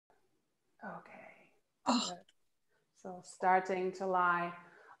Okay, Oh, good. So starting to lie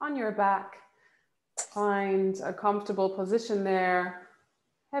on your back, find a comfortable position there.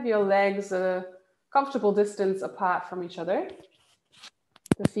 Have your legs a comfortable distance apart from each other.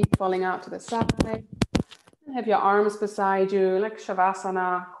 The feet falling out to the side. And have your arms beside you, like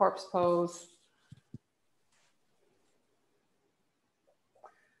Shavasana, corpse pose.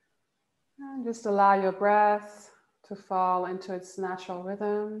 And just allow your breath to fall into its natural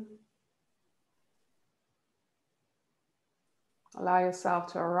rhythm. Allow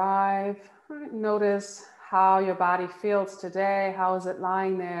yourself to arrive. Notice how your body feels today. How is it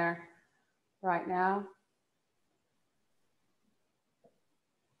lying there right now?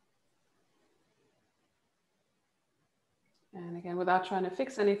 And again, without trying to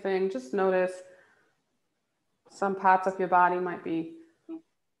fix anything, just notice some parts of your body might be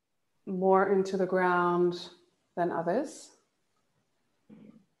more into the ground than others.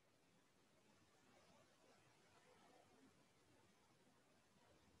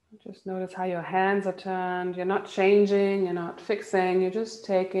 Just notice how your hands are turned. You're not changing, you're not fixing, you're just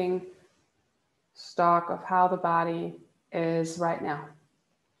taking stock of how the body is right now.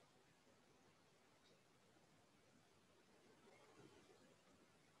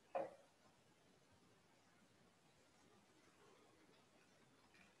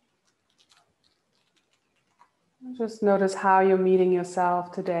 Just notice how you're meeting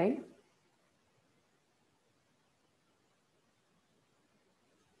yourself today.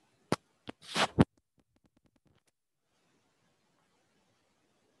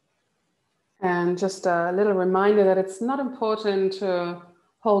 And just a little reminder that it's not important to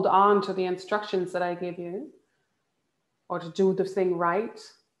hold on to the instructions that I give you or to do the thing right.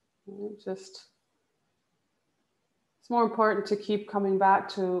 Just, it's more important to keep coming back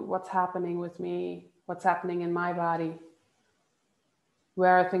to what's happening with me, what's happening in my body.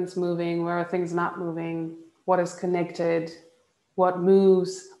 Where are things moving? Where are things not moving? What is connected? What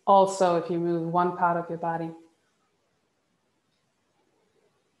moves also if you move one part of your body?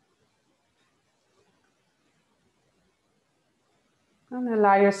 And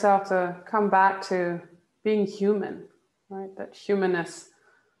allow yourself to come back to being human, right? That humanness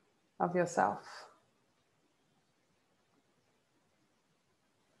of yourself.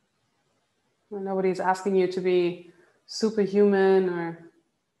 And nobody's asking you to be superhuman or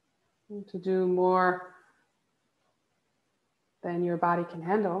to do more than your body can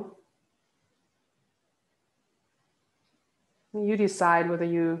handle. You decide whether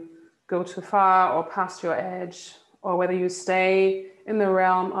you go too far or past your edge, or whether you stay in the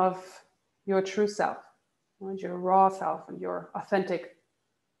realm of your true self, and your raw self and your authentic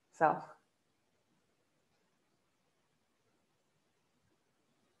self.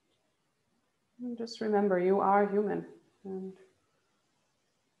 And just remember, you are human, and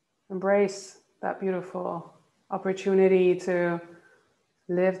embrace that beautiful opportunity to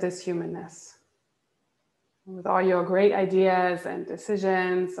live this humanness with all your great ideas and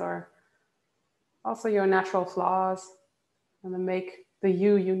decisions, or also your natural flaws, and then make the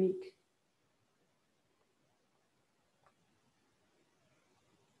you unique.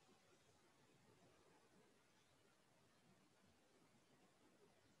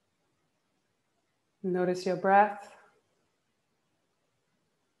 Notice your breath.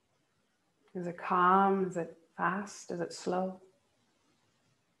 Is it calm? Is it fast? Is it slow?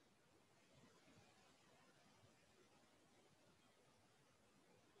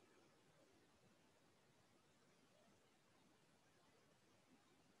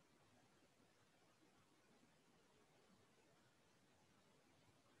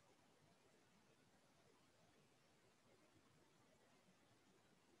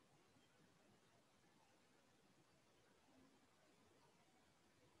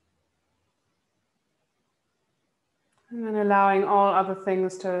 And then allowing all other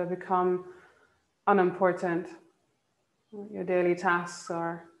things to become unimportant. Your daily tasks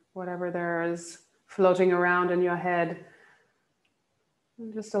or whatever there is floating around in your head.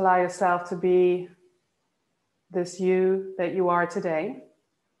 And just allow yourself to be this you that you are today.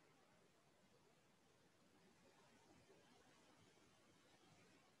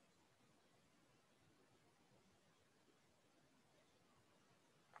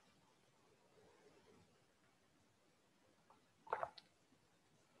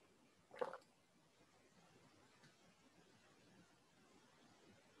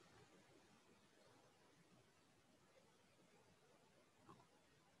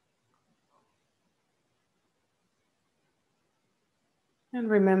 And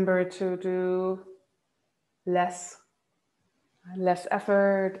remember to do less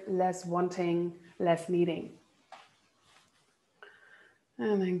effort, less wanting, less needing.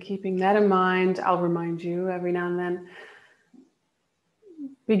 And then keeping that in mind, I'll remind you every now and then,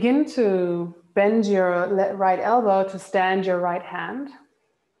 begin to bend your right elbow to stand your right hand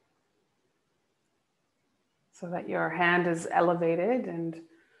so that your hand is elevated and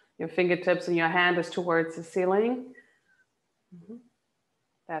your fingertips and your hand is towards the ceiling.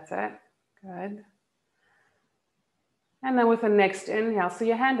 That's it. Good. And then with the next inhale, so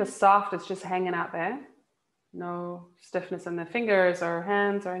your hand is soft, it's just hanging out there. No stiffness in the fingers or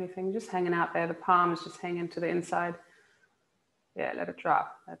hands or anything, just hanging out there. The palm is just hanging to the inside. Yeah, let it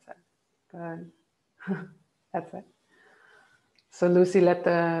drop. That's it. Good. That's it. So Louise, let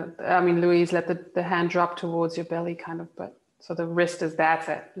the hand drop towards your belly kind of, but so the wrist is, that's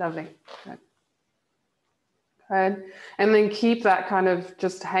it. Lovely. Good. Good. And then keep that kind of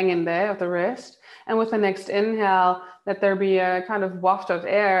just hanging there of the wrist. And with the next inhale, let there be a kind of waft of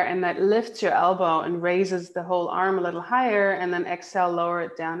air and that lifts your elbow and raises the whole arm a little higher, and then exhale, lower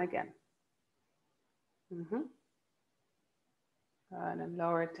it down again. Good. And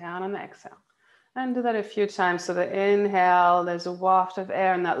lower it down on the exhale. And do that a few times. So the inhale, there's a waft of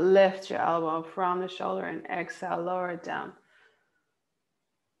air and that lifts your elbow from the shoulder, and exhale, lower it down.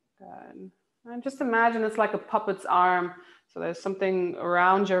 Good. And just imagine it's like a puppet's arm. So there's something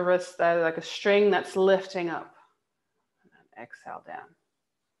around your wrist, that like a string that's lifting up. And then exhale down.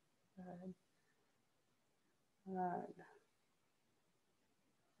 Good. Good.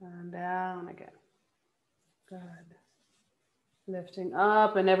 And down again. Good. Lifting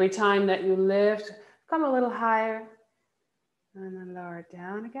up, and every time that you lift, come a little higher. And then lower it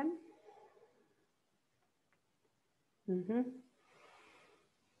down again.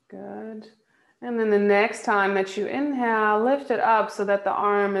 Good. And then the next time that you inhale, lift it up so that the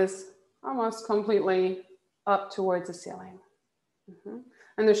arm is almost completely up towards the ceiling.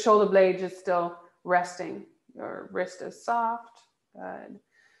 And the shoulder blade is still resting. Your wrist is soft. Good.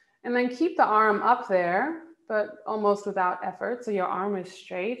 And then keep the arm up there, but almost without effort. So your arm is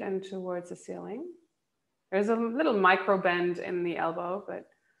straight and towards the ceiling. There's a little micro bend in the elbow, but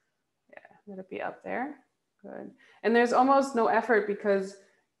yeah, let it be up there. Good. And there's almost no effort because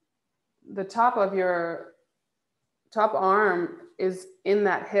the top of your top arm is in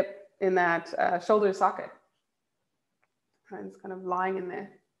that hip, in that shoulder socket. And it's kind of lying in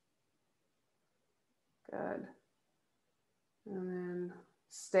there. Good. And then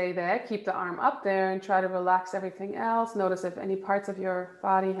stay there, keep the arm up there and try to relax everything else. Notice if any parts of your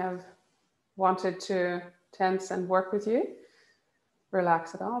body have wanted to tense and work with you.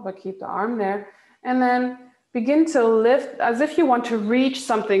 Relax it all, but keep the arm there. And then begin to lift as if you want to reach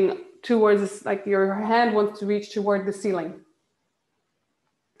something towards, like your hand wants to reach toward the ceiling.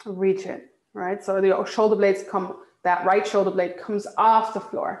 Reach it, right? So the shoulder blades come, that right shoulder blade comes off the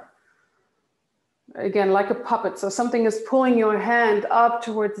floor. Again, like a puppet. So something is pulling your hand up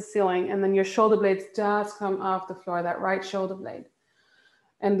towards the ceiling, and then your shoulder blades just come off the floor, that right shoulder blade.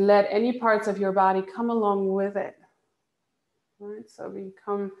 And let any parts of your body come along with it. Right? So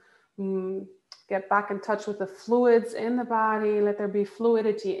become, get back in touch with the fluids in the body. Let there be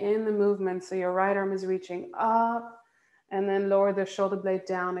fluidity in the movement. So your right arm is reaching up, and then lower the shoulder blade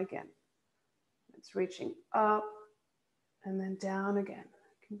down again. It's reaching up and then down again.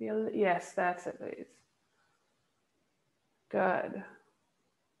 Be yes, that's it, please. Good.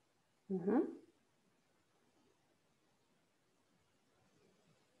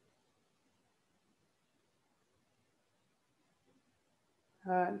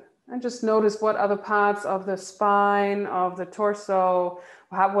 Good. And just notice what other parts of the spine, of the torso,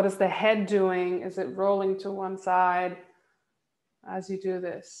 what is the head doing? Is it rolling to one side as you do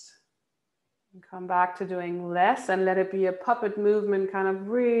this? And come back to doing less and let it be a puppet movement, kind of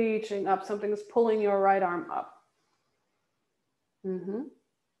reaching up. Something is pulling your right arm up.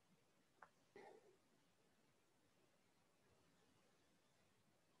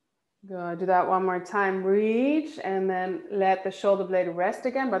 Good. Do that one more time. Reach and then let the shoulder blade rest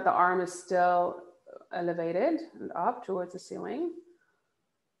again, but the arm is still elevated and up towards the ceiling.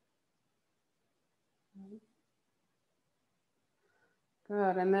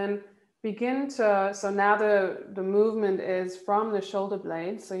 Good. And then begin to, so now the movement is from the shoulder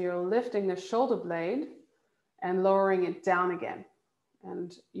blade. So you're lifting the shoulder blade and lowering it down again.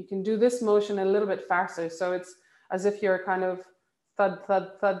 And you can do this motion a little bit faster. So it's as if you're kind of thud,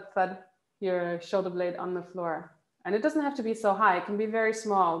 thud, thud, thud, your shoulder blade on the floor. And it doesn't have to be so high. It can be very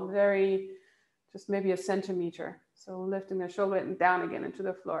small, very, just maybe a centimeter. So lifting the shoulder blade and down again into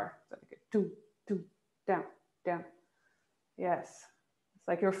the floor. So like down, down. Yes. It's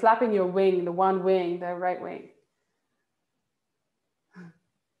like you're flapping your wing, the one wing, the right wing.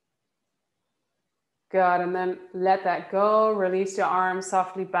 Good, and then let that go. Release your arms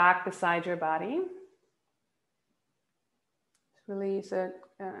softly back beside your body. Release it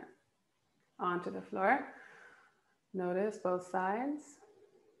onto the floor. Notice both sides.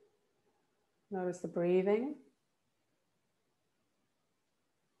 Notice the breathing.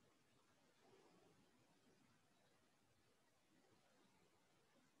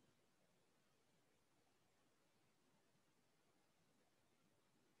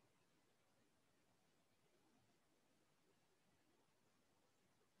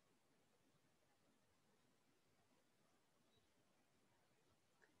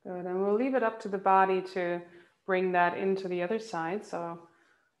 Good, and we'll leave it up to the body to bring that into the other side. So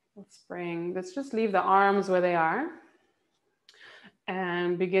let's just leave the arms where they are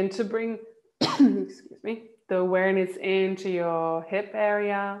and begin to bring, excuse me, the awareness into your hip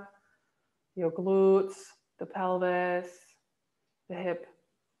area, your glutes, the pelvis, the hip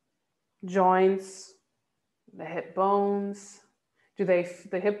joints, the hip bones.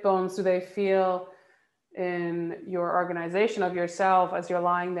 The hip bones, do they feel in your organization of yourself as you're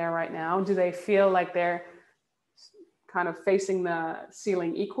lying there right now? Do they feel like they're kind of facing the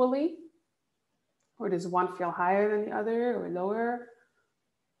ceiling equally? Or does one feel higher than the other or lower?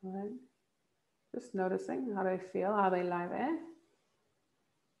 All right. Just noticing how they feel, how they lie there.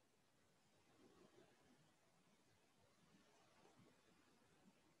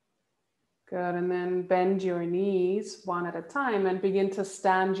 Good, and then bend your knees one at a time and begin to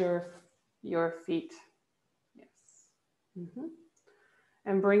stand your feet. Yes. Mm-hmm.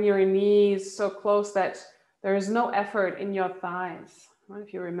 And bring your knees so close that there is no effort in your thighs. Well,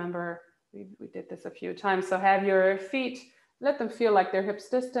 if you remember, we did this a few times. So have your feet, let them feel like they're hips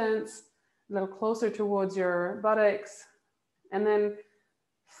distance, a little closer towards your buttocks. And then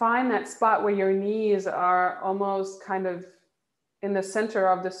find that spot where your knees are almost kind of in the center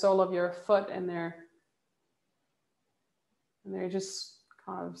of the sole of your foot, and they're just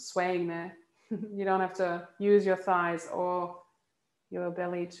kind of swaying there. You don't have to use your thighs or your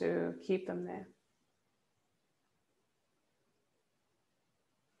belly to keep them there.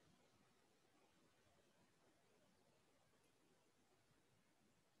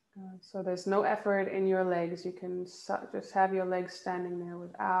 So there's no effort in your legs. You can just have your legs standing there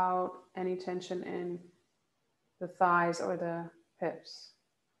without any tension in the thighs or the hips.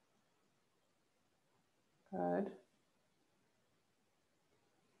 Good.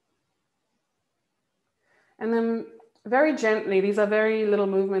 And then very gently, these are very little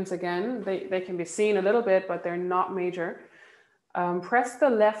movements again. They can be seen a little bit, but they're not major. Press the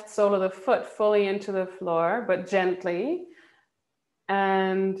left sole of the foot fully into the floor, but gently.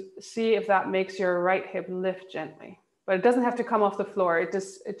 And see if that makes your right hip lift gently. But it doesn't have to come off the floor. It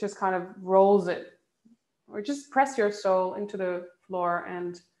just kind of rolls it. Or just press your sole into the floor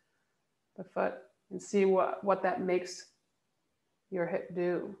and the foot and see what that makes your hip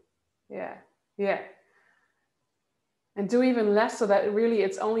do. Yeah, yeah. And do even less so that really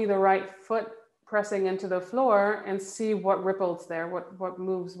it's only the right foot pressing into the floor, and see what ripples there, what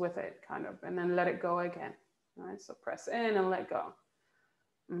moves with it kind of, and then let it go again. All right, so press in and let go.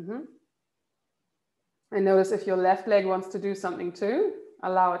 Mm-hmm. And notice if your left leg wants to do something too,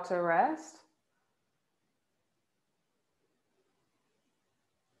 allow it to rest.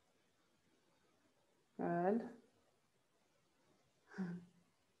 Good.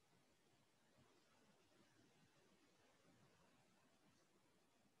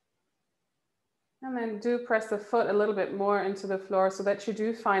 And then do press the foot a little bit more into the floor so that you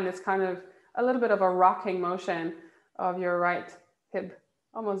do find this kind of a little bit of a rocking motion of your right hip,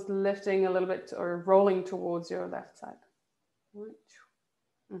 almost lifting a little bit or rolling towards your left side.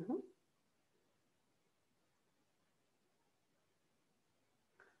 Mm-hmm.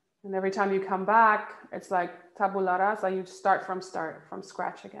 And every time you come back, it's like tabula rasa, you start from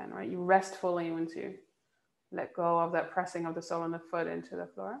scratch again, right? You rest fully once you let go of that pressing of the sole and the foot into the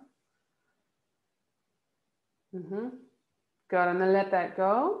floor. Mm-hmm. Good, and then let that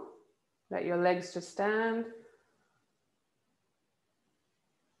go. Let your legs just stand.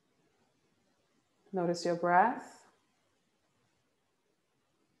 Notice your breath.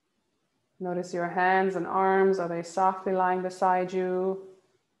 Notice your hands and arms. Are they softly lying beside you?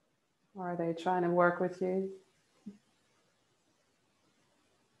 Or are they trying to work with you?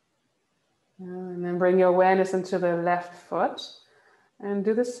 And then bring your awareness into the left foot. And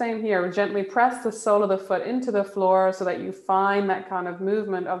do the same here. Gently press the sole of the foot into the floor so that you find that kind of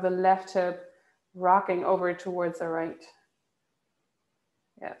movement of the left hip rocking over towards the right.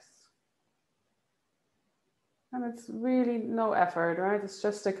 Yes. And it's really no effort, right? It's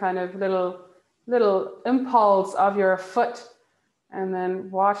just a kind of little impulse of your foot, and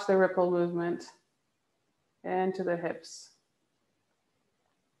then watch the ripple movement into the hips.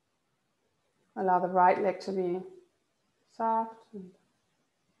 Allow the right leg to be soft and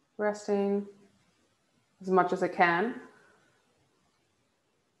resting as much as it can.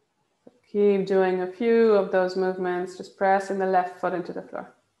 Keep doing a few of those movements, just pressing the left foot into the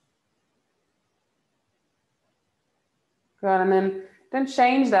floor. Good, and then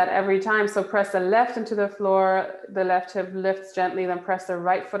change that every time. So press the left into the floor, the left hip lifts gently, then press the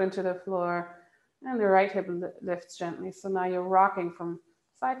right foot into the floor, and the right hip lifts gently. So now you're rocking from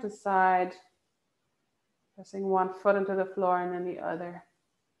side to side, pressing one foot into the floor and then the other.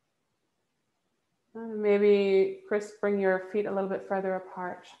 And maybe, Chris, bring your feet a little bit further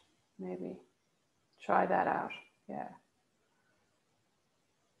apart. Maybe try that out. Yeah.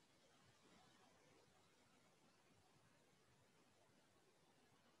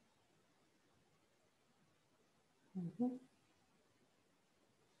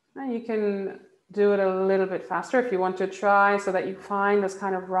 And you can do it a little bit faster if you want to try, so that you find this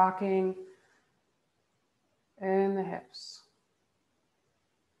kind of rocking in the hips.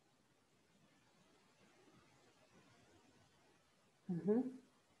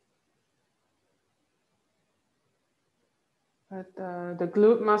 But the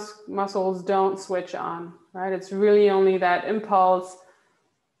glute muscles don't switch on, right? It's really only that impulse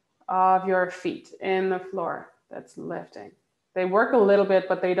of your feet in the floor that's lifting. They work a little bit,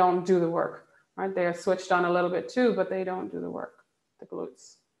 but they don't do the work, right? They're switched on a little bit too, but they don't do the work, the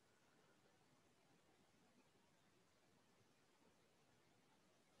glutes.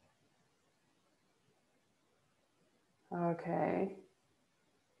 Okay.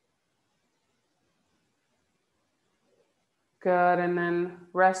 Good, and then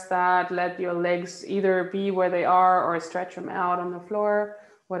rest that, let your legs either be where they are or stretch them out on the floor,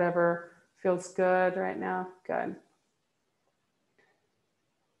 whatever feels good right now. Good.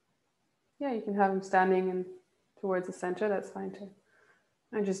 Yeah, you can have them standing and towards the center, that's fine too.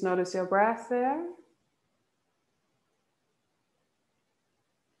 And just notice your breath there.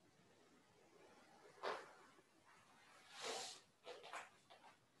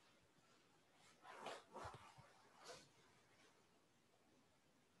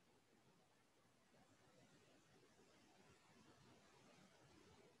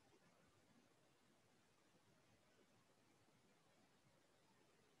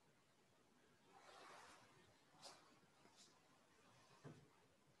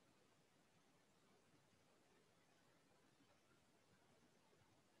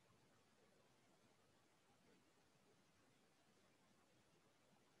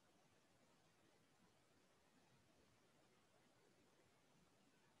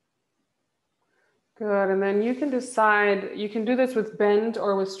 Good, and then you can decide, you can do this with bent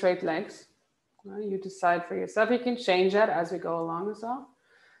or with straight legs. You decide for yourself. You can change that as we go along as well.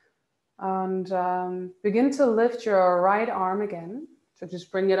 And begin to lift your right arm again. So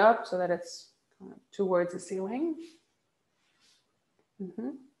just bring it up so that it's towards the ceiling.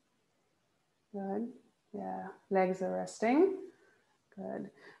 Good, yeah, legs are resting.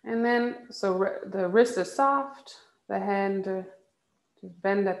 Good, and then, so the wrist is soft, the hand, just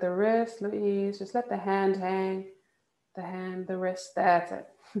bend at the wrist, ease, just let the hand hang, the wrist, that's it.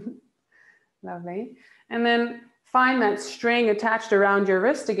 Lovely. And then find that string attached around your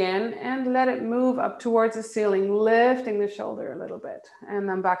wrist again and let it move up towards the ceiling, lifting the shoulder a little bit and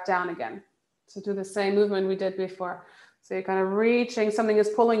then back down again. So do the same movement we did before. So you're kind of reaching, something is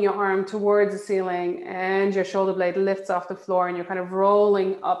pulling your arm towards the ceiling and your shoulder blade lifts off the floor and you're kind of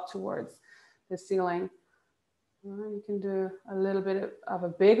rolling up towards the ceiling. You can do a little bit of a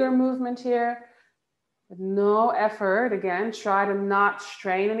bigger movement here with no effort. Again, try to not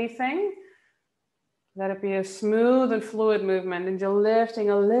strain anything. Let it be a smooth and fluid movement and you're lifting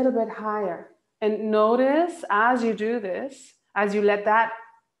a little bit higher. And notice as you do this, as you let that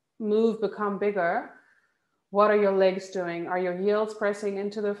move become bigger, what are your legs doing? Are your heels pressing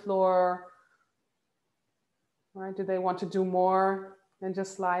into the floor? Right? Do they want to do more than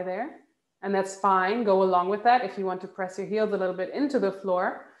just lie there? And that's fine. Go along with that. If you want to press your heels a little bit into the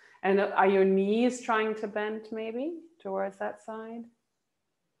floor, and are your knees trying to bend maybe towards that side?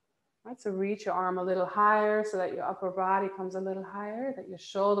 Right, so reach your arm a little higher so that your upper body comes a little higher, that your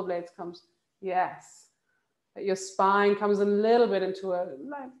shoulder blades comes, yes. That your spine comes a little bit into a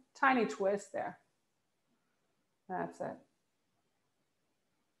tiny twist there. That's it.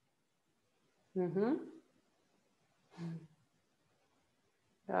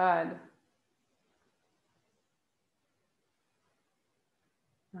 Good.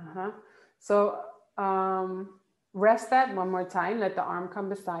 So rest that one more time. Let the arm come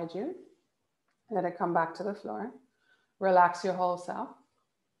beside you. Let it come back to the floor. Relax your whole self.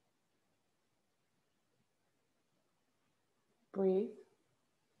 Breathe.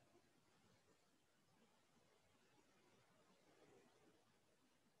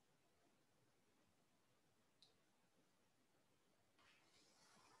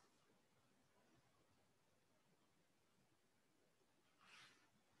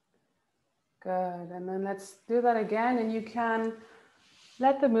 Good. And then let's do that again. And you can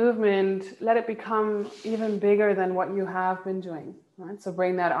let the movement, let it become even bigger than what you have been doing. Right? So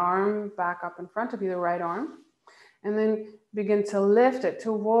bring that arm back up in front of you, the right arm. And then begin to lift it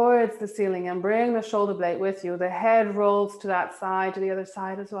towards the ceiling and bring the shoulder blade with you. The head rolls to that side, to the other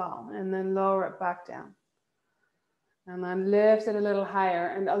side as well. And then lower it back down. And then lift it a little higher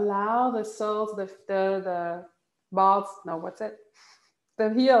and allow the soles, the balls, no, what's it?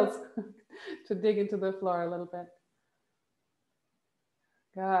 The heels to dig into the floor a little bit.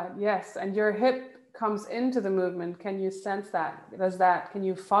 Good, yes. And your hip comes into the movement. Can you sense that? Can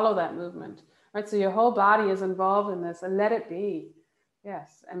you follow that movement? Right, so your whole body is involved in this and let it be.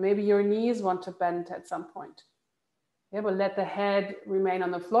 Yes, and maybe your knees want to bend at some point. Yeah, but let the head remain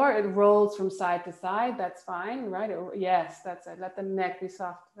on the floor. It rolls from side to side. That's fine, right? Yes, that's it. Let the neck be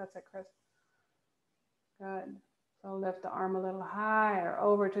soft. That's it, Chris. Good. So lift the arm a little higher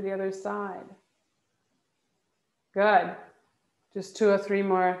over to the other side. Good. Just 2 or 3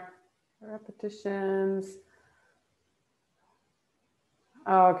 more repetitions.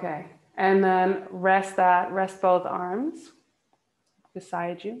 Okay. And then rest both arms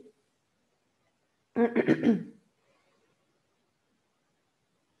beside you.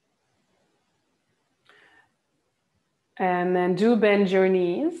 And then do bend your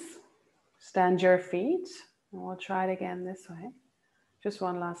knees. Stand your feet. And we'll try it again this way. Just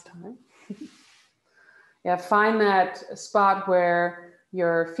one last time. Yeah, find that spot where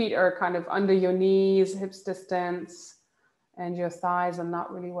your feet are kind of under your knees, hips distance, and your thighs are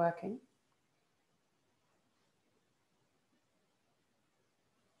not really working.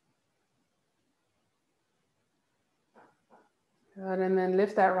 Good, and then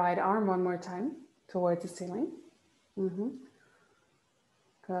lift that right arm one more time towards the ceiling.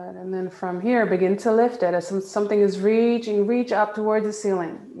 Good, and then from here, begin to lift it. As something is reach up towards the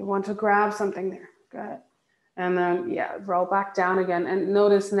ceiling. You want to grab something there. Good. And then, yeah, roll back down again. And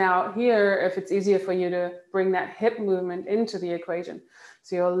notice now here, if it's easier for you to bring that hip movement into the equation.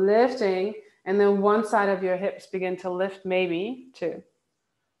 So you're lifting, and then one side of your hips begin to lift, maybe two.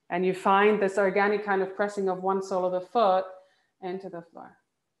 And you find this organic kind of pressing of one sole of the foot into the floor.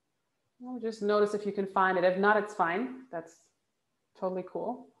 Well, just notice if you can find it. If not, it's fine. That's totally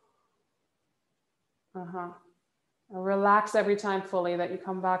cool. Relax every time fully that you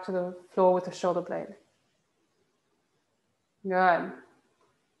come back to the floor with the shoulder blade. Good.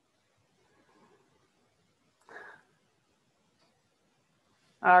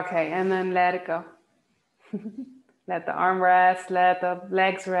 Okay, and then let it go. Let the arm rest, let the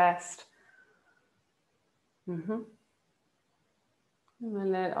legs rest. And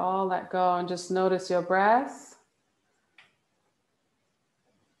then let all that go and just notice your breath.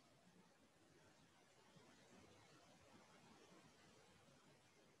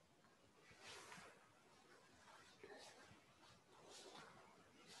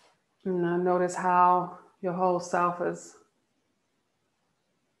 And now notice how your whole self is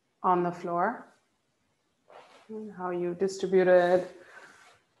on the floor. And how you distribute it.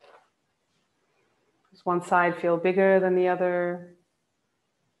 Does one side feel bigger than the other?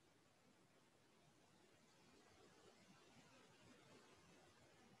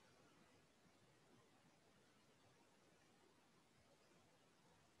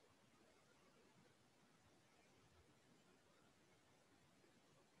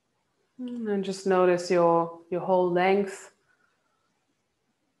 And then just notice your whole length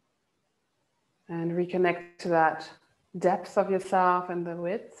and reconnect to that depth of yourself and the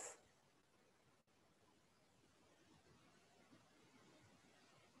width.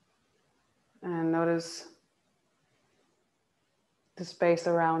 And notice the space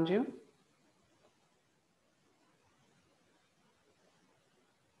around you.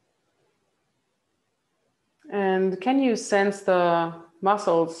 And can you sense the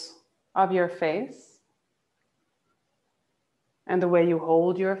muscles of your face and the way you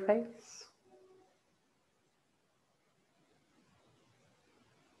hold your face?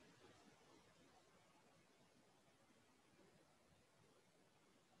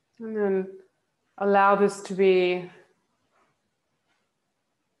 And then allow this to be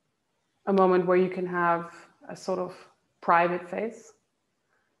a moment where you can have a sort of private face.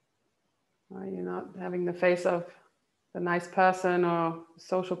 You're not having the face of the nice person or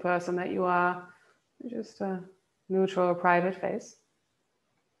social person that you are. You're just a neutral or private face.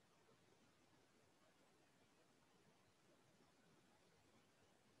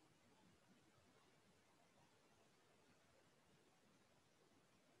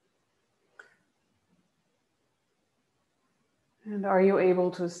 And are you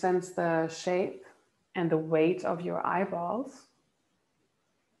able to sense the shape and the weight of your eyeballs?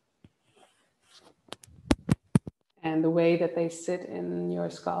 And the way that they sit in your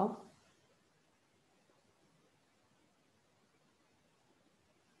skull?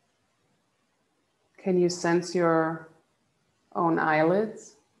 Can you sense your own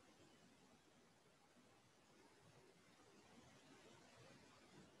eyelids?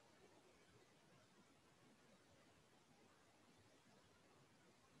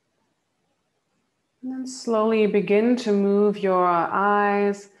 And then slowly begin to move your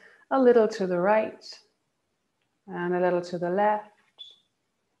eyes a little to the right and a little to the left.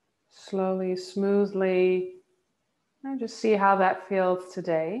 Slowly, smoothly, and just see how that feels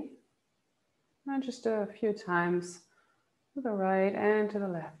today. And just a few times to the right and to the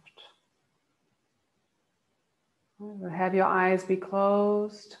left. Have your eyes be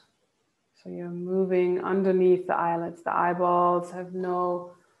closed. So you're moving underneath the eyelids. The eyeballs have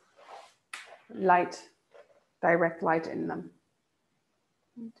no light, direct light in them.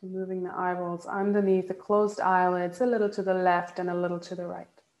 So moving the eyeballs underneath the closed eyelids, a little to the left and a little to the right.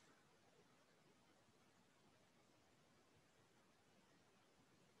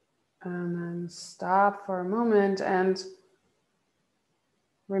 And then stop for a moment and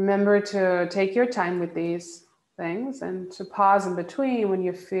remember to take your time with these things and to pause in between when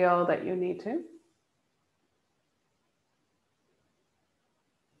you feel that you need to.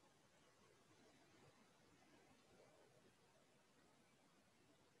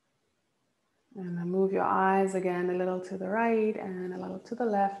 And then move your eyes again a little to the right and a little to the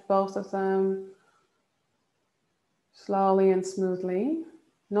left, both of them. Slowly and smoothly.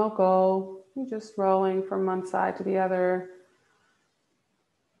 No go. You're just rolling from one side to the other.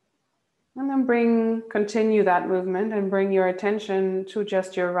 And then continue that movement and bring your attention to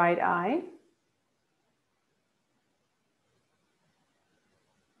just your right eye.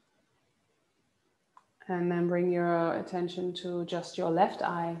 And then bring your attention to just your left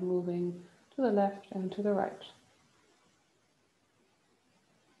eye, moving to the left and to the right.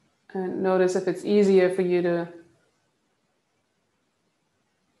 And notice if it's easier for you to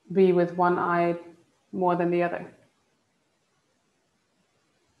be with one eye more than the other.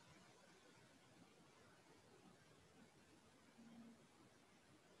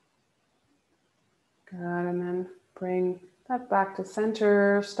 Good, and then bring that back to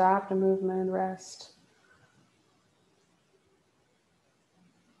center, stop the movement, rest.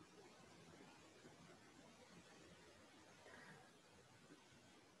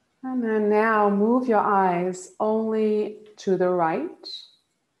 And then now move your eyes only to the right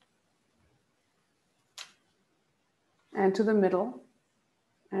and to the middle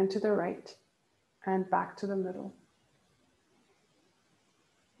and to the right and back to the middle.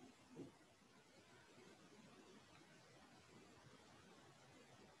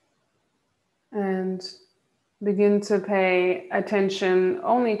 And begin to pay attention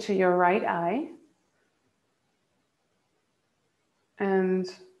only to your right eye and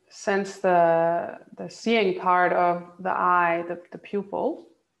sense the seeing part of the eye, the pupil.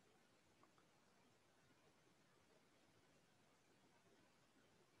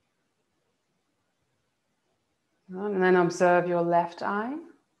 And then observe your left eye,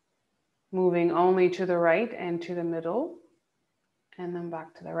 moving only to the right and to the middle, and then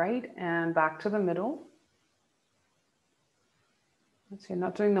back to the right and back to the middle. So you're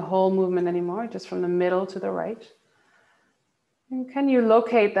not doing the whole movement anymore, just from the middle to the right. And can you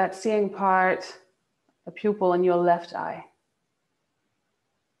locate that seeing part, the pupil in your left eye?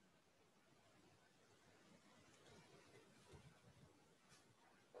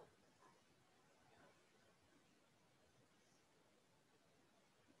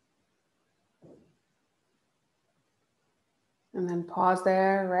 And then pause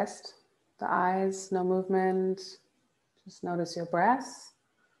there, rest the eyes, no movement. Just notice your breath.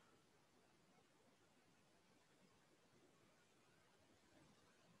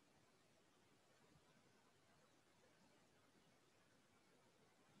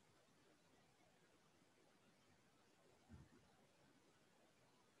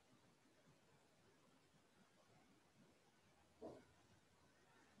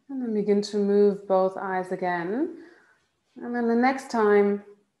 And then begin to move both eyes again. And then the next time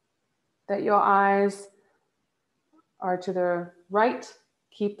that your eyes are to the right,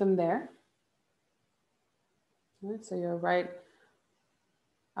 keep them there. Right, so your right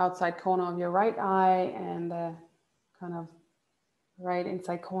outside corner of your right eye and the kind of right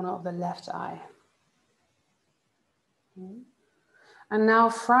inside corner of the left eye. Okay. And now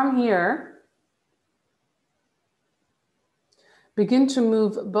from here, begin to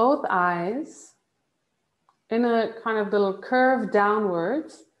move both eyes in a kind of little curve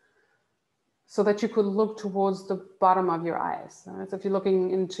downwards so that you could look towards the bottom of your eyes. So if you're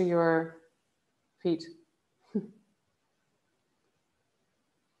looking into your feet.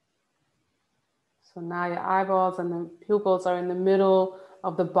 So now your eyeballs and the pupils are in the middle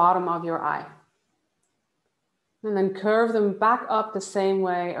of the bottom of your eye. And then curve them back up the same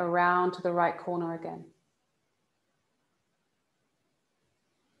way around to the right corner again.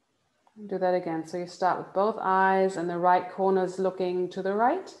 Do that again. So you start with both eyes and the right corners looking to the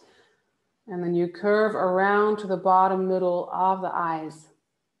right. And then you curve around to the bottom middle of the eyes.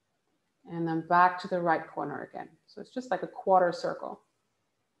 And then back to the right corner again. So it's just like a quarter circle.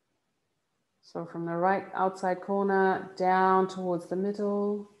 So from the right outside corner down towards the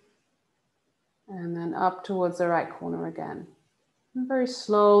middle. And then up towards the right corner again. And very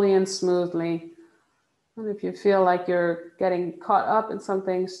slowly and smoothly. And if you feel like you're getting caught up in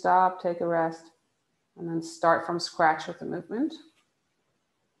something, stop, take a rest, and then start from scratch with the movement.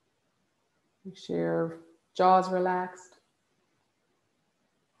 Make sure your jaw's relaxed.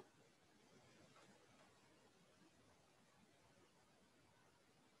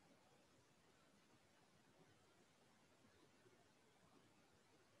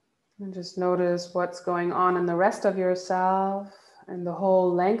 And just notice what's going on in the rest of yourself and the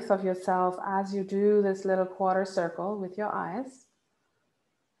whole length of yourself as you do this little quarter circle with your eyes.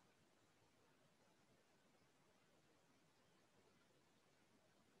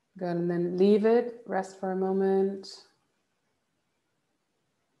 Good, and then leave it, rest for a moment.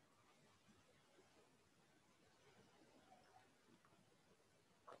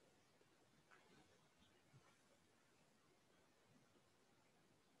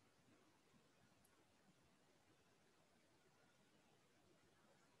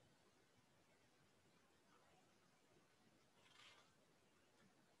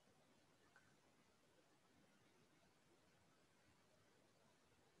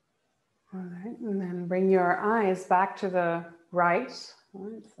 All right, and then bring your eyes back to the right. All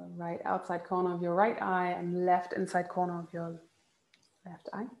right, so right outside corner of your right eye and left inside corner of your left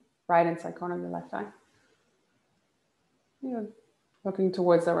eye. Right inside corner of your left eye. You're looking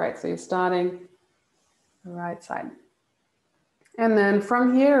towards the right, so you're starting the right side. And then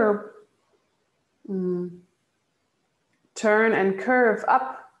from here, turn and curve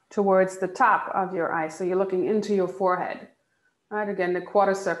up towards the top of your eye. So you're looking into your forehead. Right, again, the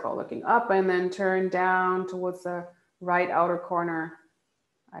quarter circle, looking up and then turn down towards the right outer corner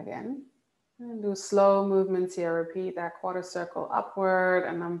again. And do slow movements here. Repeat that quarter circle upward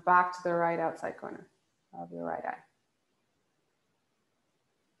and then back to the right outside corner of your right eye.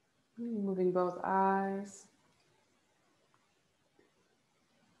 Moving both eyes.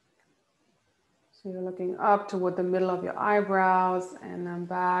 So you're looking up toward the middle of your eyebrows and then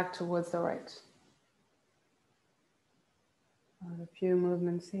back towards the right. A few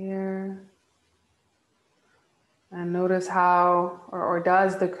movements here. And notice how, or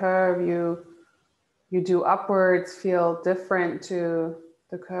does the curve you do upwards feel different to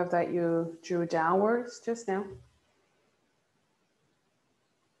the curve that you drew downwards just now?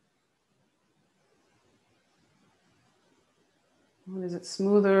 Is it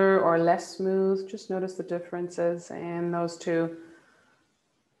smoother or less smooth? Just notice the differences in those two.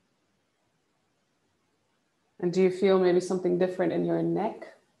 And do you feel maybe something different in your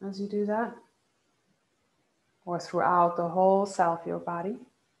neck as you do that? Or throughout the whole self, your body?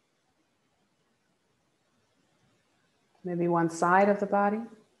 Maybe one side of the body?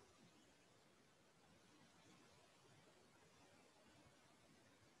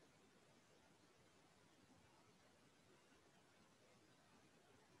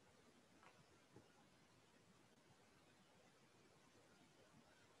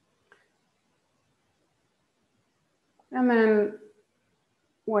 And then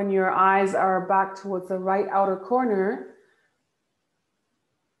when your eyes are back towards the right outer corner,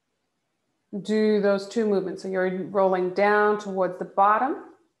 do those two movements. So you're rolling down towards the bottom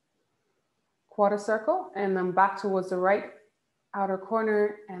quarter circle and then back towards the right outer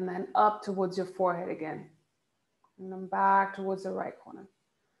corner and then up towards your forehead again. And then back towards the right corner.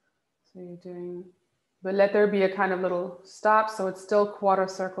 So you're doing, but let there be a kind of little stop. So it's still quarter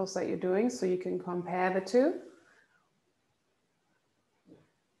circles that you're doing. So you can compare the two.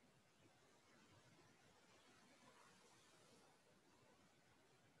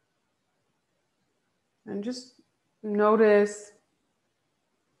 And just notice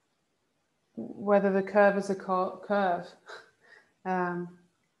whether the curve is a curve. And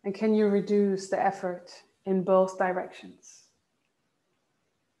can you reduce the effort in both directions?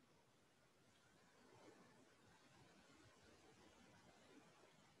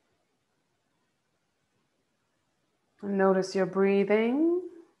 And notice your breathing.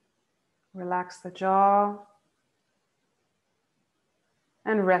 Relax the jaw.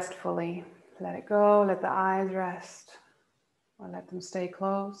 And rest fully. Let it go, let the eyes rest, or let them stay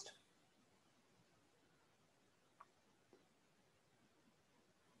closed.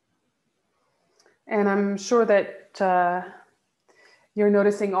 And I'm sure that you're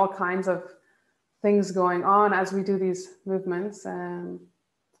noticing all kinds of things going on as we do these movements.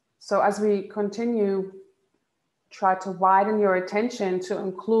 So as we continue, try to widen your attention to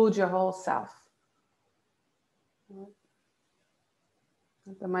include your whole self.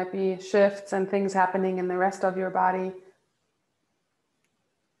 There might be shifts and things happening in the rest of your body,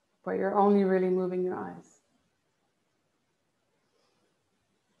 but you're only really moving your eyes.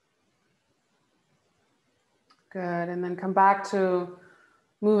 Good, and then come back to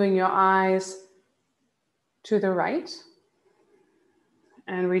moving your eyes to the right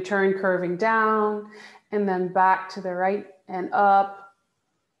and return curving down and then back to the right and up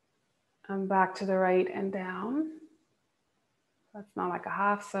and back to the right and down. That's not like a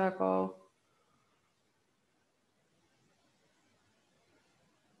half circle.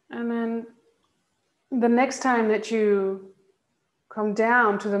 And then the next time that you come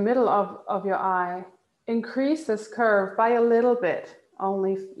down to the middle of your eye, increase this curve by a little bit.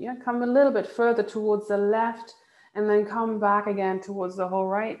 Only come a little bit further towards the left and then come back again towards the whole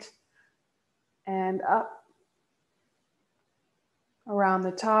right and up around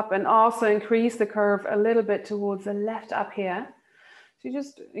the top, and also increase the curve a little bit towards the left up here. So you're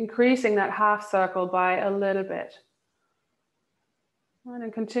just increasing that half circle by a little bit. And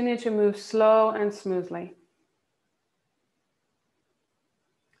then continue to move slow and smoothly.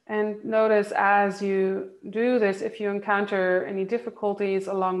 And notice as you do this, if you encounter any difficulties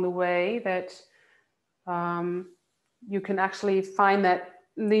along the way, that you can actually find that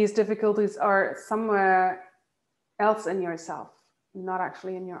these difficulties are somewhere else in yourself, not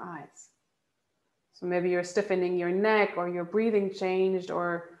actually in your eyes. So maybe you're stiffening your neck, or your breathing changed,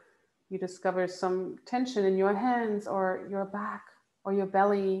 or you discover some tension in your hands or your back or your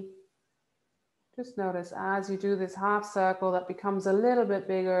belly. Just notice as you do this half circle that becomes a little bit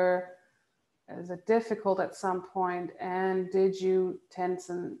bigger. Is it difficult at some point? And did you tense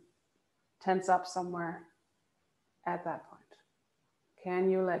up somewhere at that point?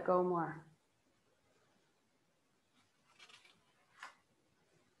 Can you let go more?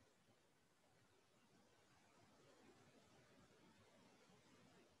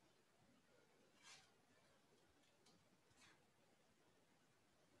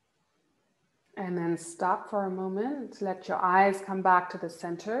 And then stop for a moment. Let your eyes come back to the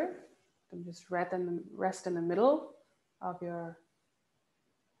center. And just rest in the middle of your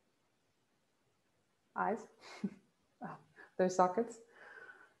eyes, their sockets.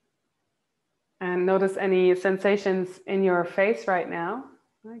 And notice any sensations in your face right now.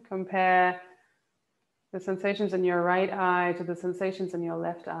 Right? Compare the sensations in your right eye to the sensations in your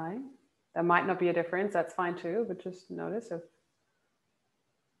left eye. There might not be a difference, that's fine too, but just notice if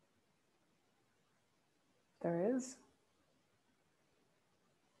there is.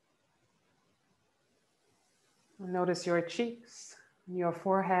 Notice your cheeks, your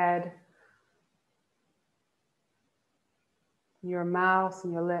forehead, your mouth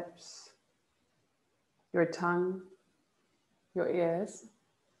and your lips, your tongue, your ears.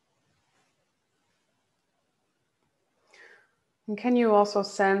 And can you also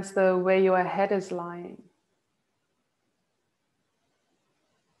sense the way your head is lying?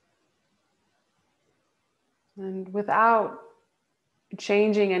 And without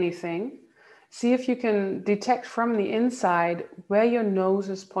changing anything, see if you can detect from the inside where your nose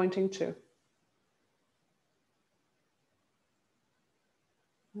is pointing to.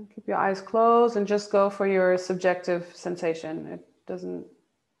 Keep your eyes closed and just go for your subjective sensation. It doesn't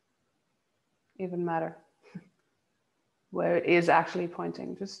even matter where it is actually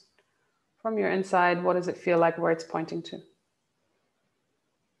pointing. Just from your inside, what does it feel like where it's pointing to?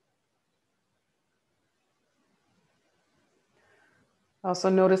 Also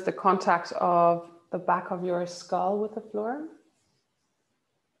notice the contact of the back of your skull with the floor.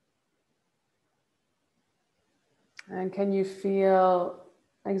 And can you feel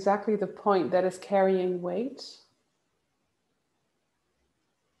exactly the point that is carrying weight?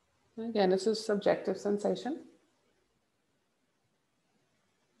 Again, this is subjective sensation.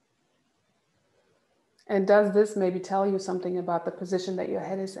 And does this maybe tell you something about the position that your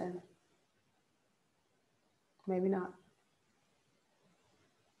head is in? Maybe not.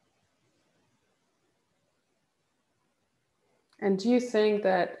 And do you think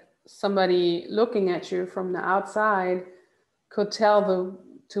that somebody looking at you from the outside could tell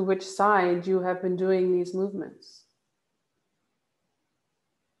to which side you have been doing these movements?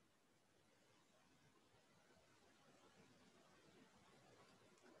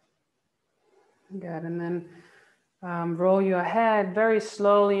 Good. And then roll your head very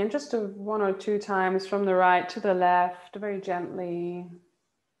slowly and just 1 or 2 times from the right to the left, very gently.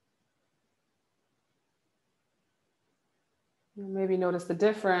 Maybe notice the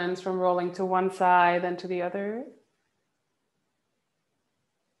difference from rolling to one side and to the other.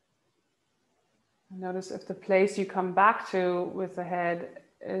 Notice if the place you come back to with the head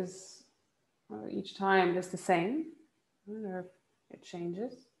is each time is the same, or if it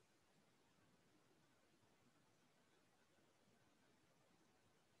changes.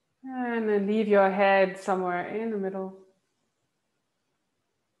 And then leave your head somewhere in the middle.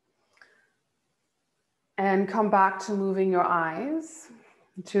 And come back to moving your eyes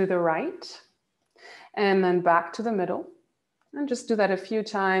to the right and then back to the middle. And just do that a few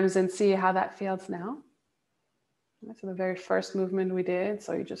times and see how that feels now. So the very first movement we did,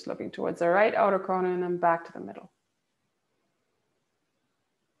 so you're just looking towards the right outer corner and then back to the middle.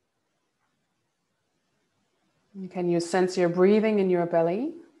 And can you sense your breathing in your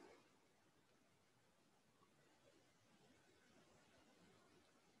belly?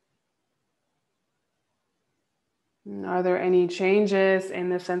 And are there any changes in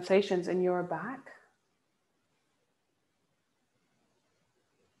the sensations in your back?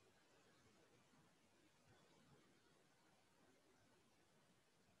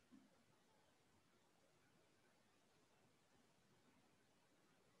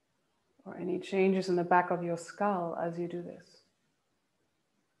 Or any changes in the back of your skull as you do this?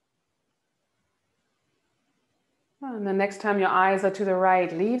 And the next time your eyes are to the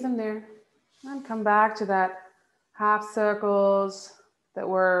right, leave them there and come back to that half circles that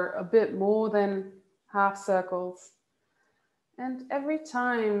were a bit more than half circles. And every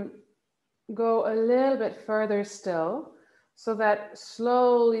time go a little bit further still, so that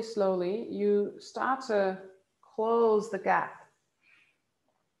slowly, slowly you start to close the gap.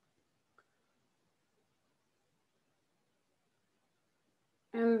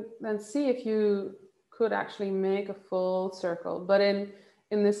 And then see if you could actually make a full circle, but in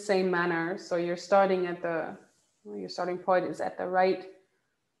this same manner. So you're starting at your starting point is at the right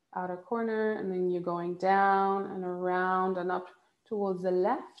outer corner, and then you're going down and around and up towards the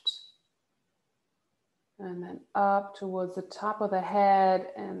left, and then up towards the top of the head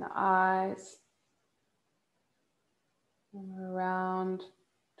and the eyes, and around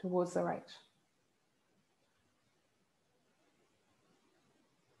towards the right.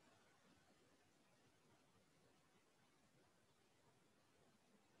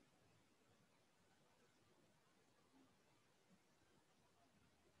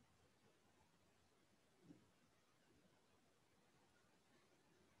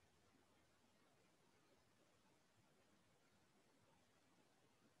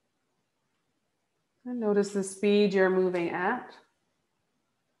 And notice the speed you're moving at.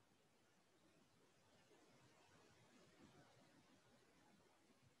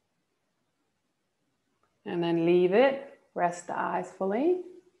 And then leave it. Rest the eyes fully.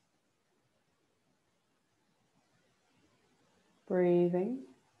 Breathing.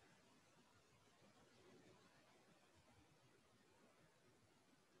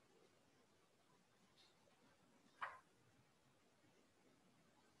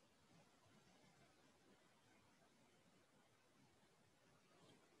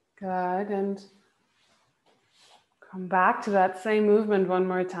 Good. And come back to that same movement one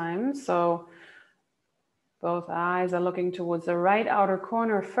more time. So both eyes are looking towards the right outer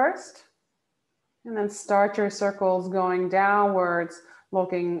corner first. And then start your circles going downwards,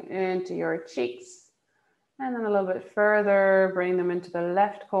 looking into your cheeks. And then a little bit further, bring them into the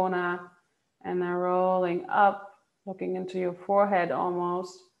left corner. And then rolling up, looking into your forehead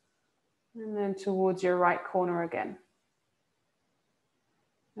almost. And then towards your right corner again.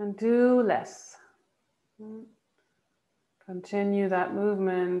 And do less. Continue that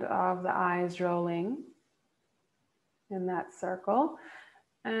movement of the eyes rolling in that circle.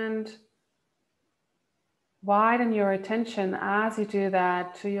 And widen your attention as you do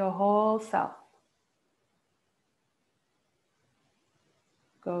that to your whole self.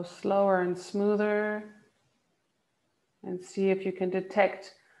 Go slower and smoother. And see if you can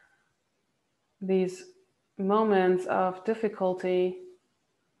detect these moments of difficulty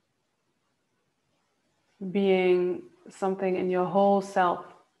being something in your whole self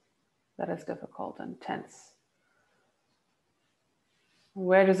that is difficult and tense.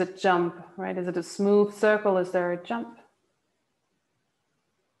 Where does it jump, right? Is it a smooth circle? Is there a jump?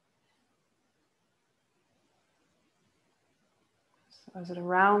 So is it a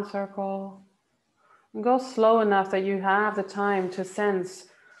round circle? And go slow enough that you have the time to sense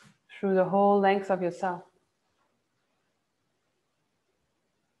through the whole length of yourself.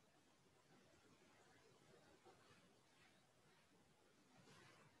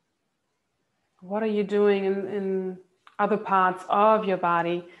 what are you doing in other parts of your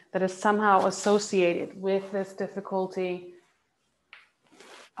body that is somehow associated with this difficulty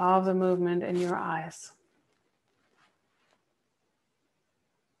of the movement in your eyes?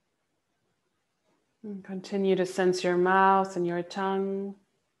 And continue to sense your mouth and your tongue,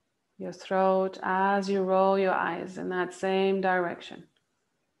 your throat as you roll your eyes in that same direction.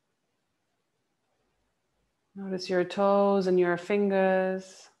 Notice your toes and your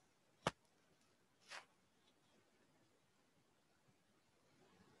fingers.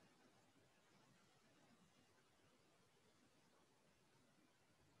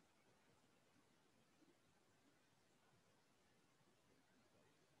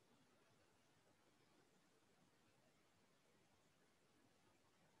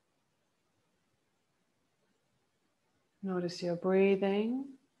 Notice your breathing.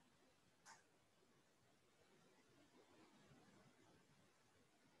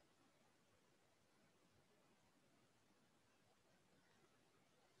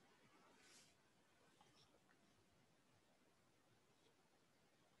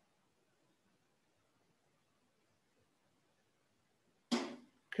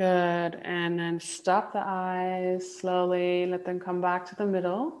 Good, and then stop the eyes slowly, let them come back to the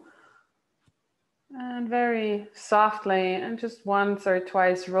middle. And very softly, and just once or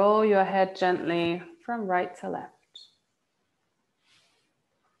twice, roll your head gently from right to left.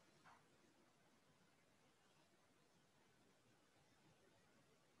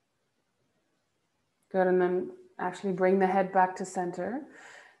 Good, and then actually bring the head back to center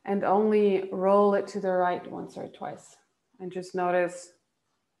and only roll it to the right once or twice. And just notice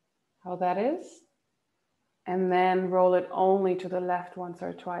how that is. And then roll it only to the left once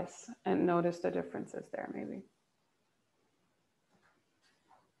or twice and notice the differences there maybe.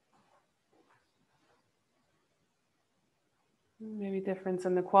 Maybe difference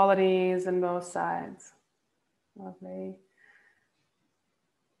in the qualities in both sides. Lovely.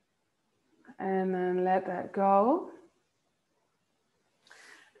 And then let that go.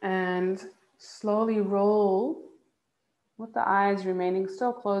 And slowly roll with the eyes remaining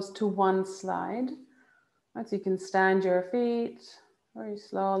still closed to one side. Right, so you can stand your feet, very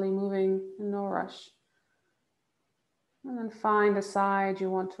slowly moving, no rush. And then find a side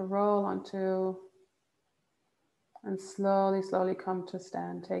you want to roll onto. And slowly, slowly come to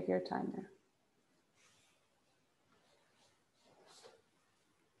stand. Take your time there.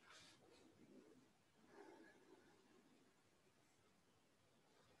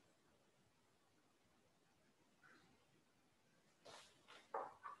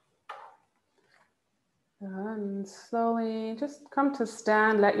 And slowly just come to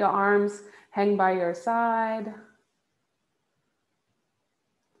stand. Let your arms hang by your side.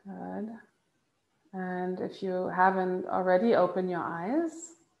 Good. And if you haven't already, open your eyes,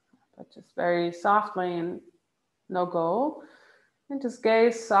 but just very softly and no goal. And just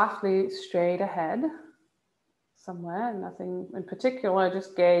gaze softly straight ahead somewhere. Nothing in particular,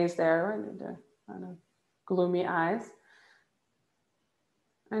 just gaze there into kind of gloomy eyes.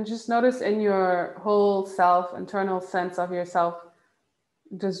 And just notice in your whole self, internal sense of yourself,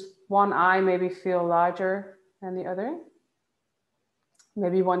 does one eye maybe feel larger than the other?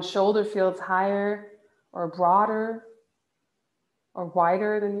 Maybe one shoulder feels higher or broader or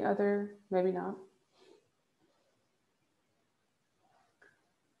wider than the other. Maybe not.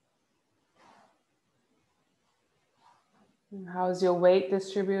 And how is your weight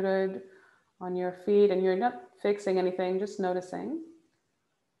distributed on your feet? And you're not fixing anything, just noticing.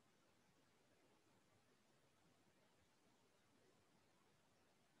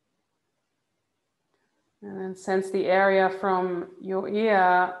 And then sense the area from your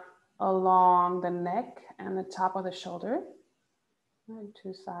ear along the neck and the top of the shoulder. And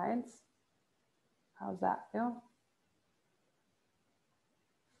two sides. How's that feel?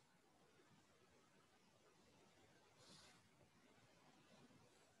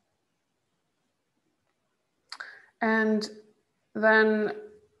 And then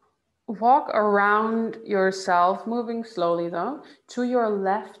walk around yourself, moving slowly though, to your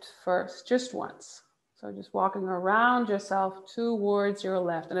left first, just once. So just walking around yourself towards your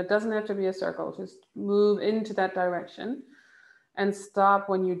left. And it doesn't have to be a circle, just move into that direction and stop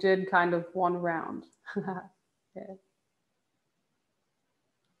when you did kind of one round. Yeah.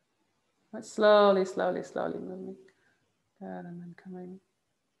 But slowly, slowly, slowly moving. Good, and then coming.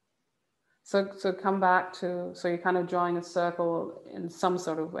 So come back to, so you're kind of drawing a circle in some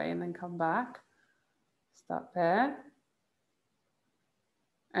sort of way and then come back. Stop there.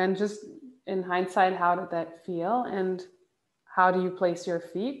 And just in hindsight, how did that feel? And how do you place your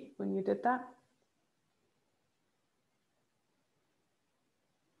feet when you did that?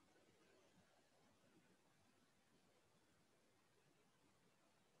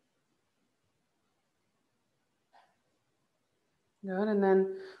 Good. And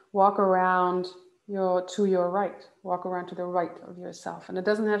then walk around to your right. Walk around to the right of yourself. And it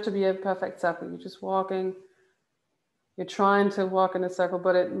doesn't have to be a perfect circle. You're just walking. You're trying to walk in a circle,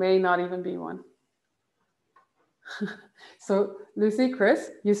 but it may not even be one. So Lucy,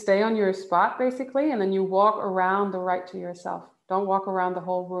 Chris, you stay on your spot basically, and then you walk around the right to yourself. Don't walk around the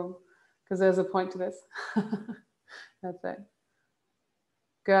whole room, because there's a point to this. That's it.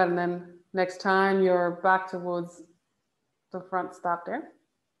 Good. And then next time you're back towards the front, stop there.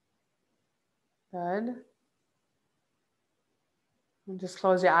 Good. And just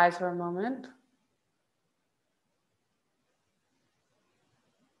close your eyes for a moment.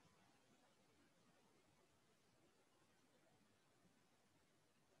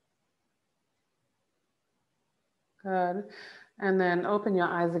 Good. And then open your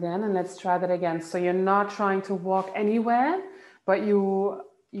eyes again, and let's try that again. So you're not trying to walk anywhere, but you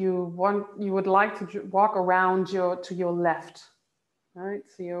would like to walk around to your left. All right,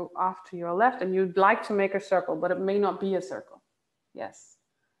 so you're off to your left, and you'd like to make a circle, but it may not be a circle. Yes.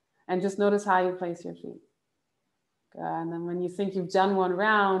 And just notice how you place your feet. Good. And then when you think you've done one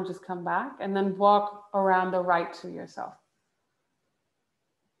round, just come back and then walk around the right to yourself.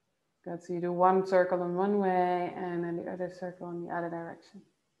 Good. So you do one circle in one way and then the other circle in the other direction.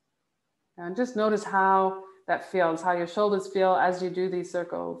 And just notice how that feels, how your shoulders feel as you do these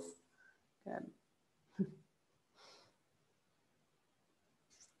circles. Good.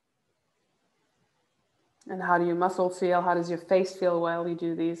 And how do your muscles feel? How does your face feel while you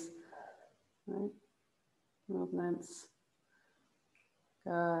do these movements?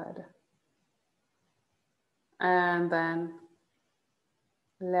 Good. And then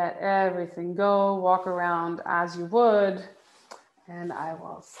let everything go. Walk around as you would. And I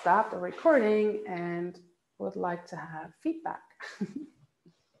will stop the recording and would like to have feedback.